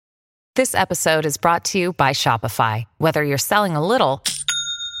This episode is brought to you by Shopify. Whether you're selling a little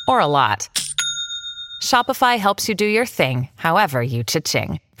or a lot, Shopify helps you do your thing, however you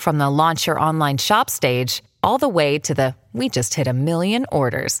cha-ching. From the launch your online shop stage, all the way to the we just hit 1 million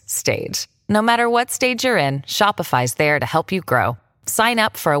orders stage. No matter what stage you're in, Shopify's there to help you grow. Sign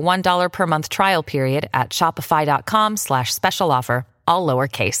up for a $1 per month trial period at shopify.com/special offer, all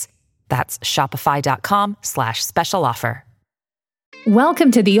lowercase. That's shopify.com/special offer. Welcome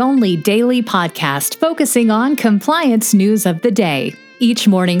to the only daily podcast focusing on compliance news of the day. Each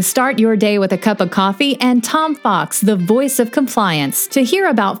morning, start your day with a cup of coffee and Tom Fox, the voice of compliance, to hear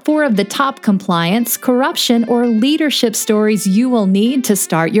about 4 of the top compliance, corruption, or leadership stories you will need to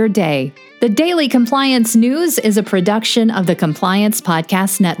start your day. The Daily Compliance News is a production of the Compliance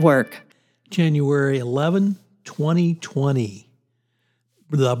Podcast Network. January 11, 2020,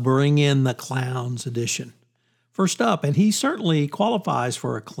 the Bring in the Clowns edition. First up, and he certainly qualifies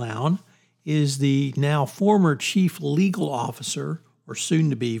for a clown, is the now former chief legal officer, or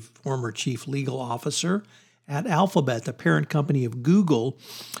soon-to-be former chief legal officer at Alphabet, the parent company of Google,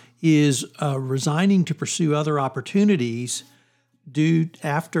 is resigning to pursue other opportunities due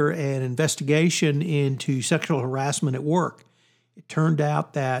after an investigation into sexual harassment at work. It turned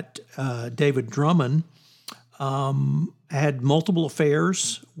out that David Drummond had multiple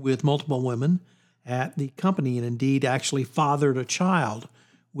affairs with multiple women at the company, and indeed actually fathered a child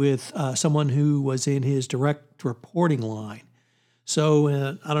with someone who was in his direct reporting line. So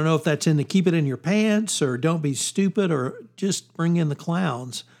I don't know if that's in the keep it in your pants or don't be stupid or just bring in the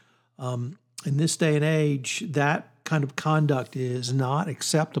clowns. In this day and age, that kind of conduct is not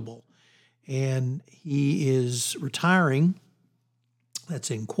acceptable. And he is retiring, that's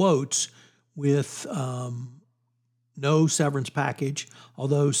in quotes, with no severance package,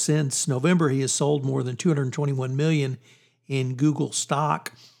 although since November he has sold more than $221 million in Google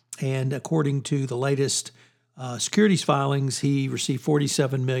stock. And according to the latest securities filings, he received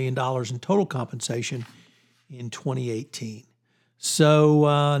 $47 million in total compensation in 2018.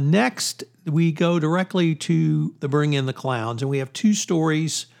 So next, we go directly to the Bring in the Clowns, and we have 2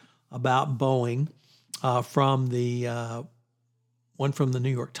 stories about Boeing from the one from the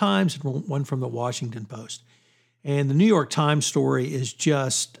New York Times and one from the Washington Post. And the New York Times story is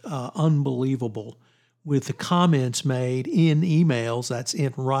just unbelievable, with the comments made in emails, that's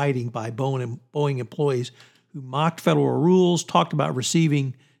in writing, by Boeing employees who mocked federal rules, talked about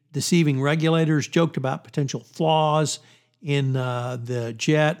deceiving regulators, joked about potential flaws in the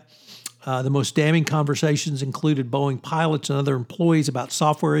jet. The most damning conversations included Boeing pilots and other employees about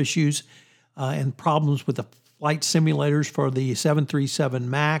software issues and problems with the flight simulators for the 737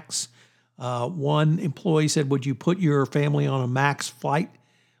 MAX. One employee said, "Would you put your family on a MAX flight,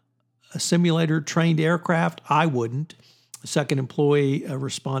 a simulator-trained aircraft?" "I wouldn't." The second employee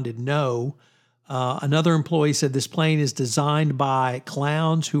responded, "No." Another employee said, "This plane is designed by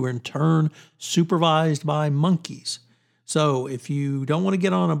clowns who are in turn supervised by monkeys." So if you don't want to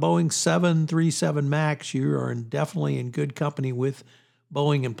get on a Boeing 737 MAX, you are definitely in good company with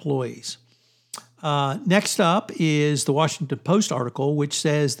Boeing employees. Next up is the Washington Post article, which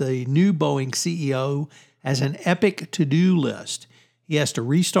says the new Boeing CEO has an epic to-do list. He has to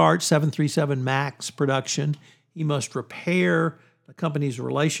restart 737 MAX production. He must repair the company's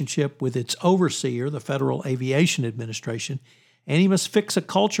relationship with its overseer, the Federal Aviation Administration, and he must fix a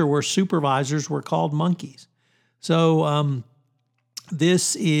culture where supervisors were called monkeys. So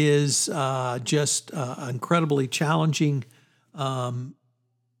this is just incredibly challenging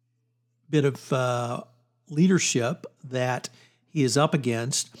bit of leadership that he is up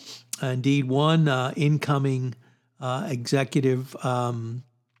against. Indeed, one incoming executive, one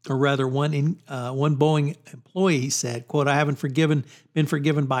Boeing employee said, quote, "I haven't been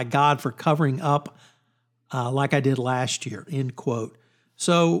forgiven by God for covering up like I did last year," end quote.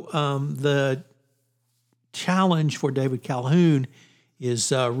 So the challenge for David Calhoun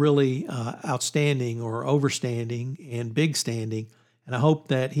is really outstanding or overstanding and big standing. And I hope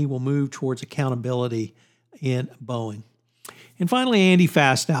that he will move towards accountability in Boeing. And finally, Andy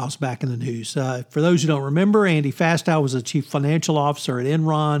Fastow is back in the news. For those who don't remember, Andy Fastow was the chief financial officer at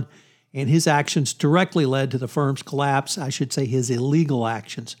Enron, and his actions directly led to the firm's collapse. I should say his illegal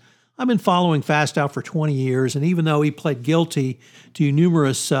actions. I've been following Fastow for 20 years, and even though he pled guilty to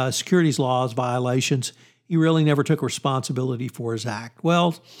numerous securities laws violations, he really never took responsibility for his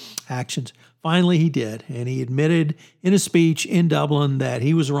actions. Finally, he did, and he admitted in a speech in Dublin that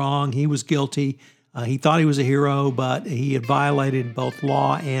he was wrong, he was guilty. He thought he was a hero, but he had violated both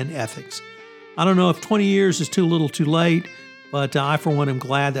law and ethics. I don't know if 20 years is too little too late, but I, for one, am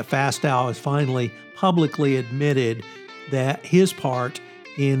glad that Fastow has finally publicly admitted that his part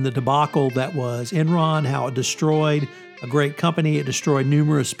in the debacle that was Enron, how it destroyed a great company, it destroyed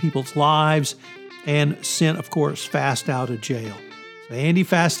numerous people's lives, and sent, of course, Fastow to jail. So Andy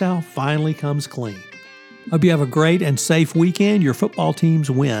Fastow finally comes clean. Hope you have a great and safe weekend. Your football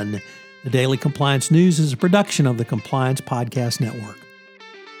teams win. The Daily Compliance News is a production of the Compliance Podcast Network.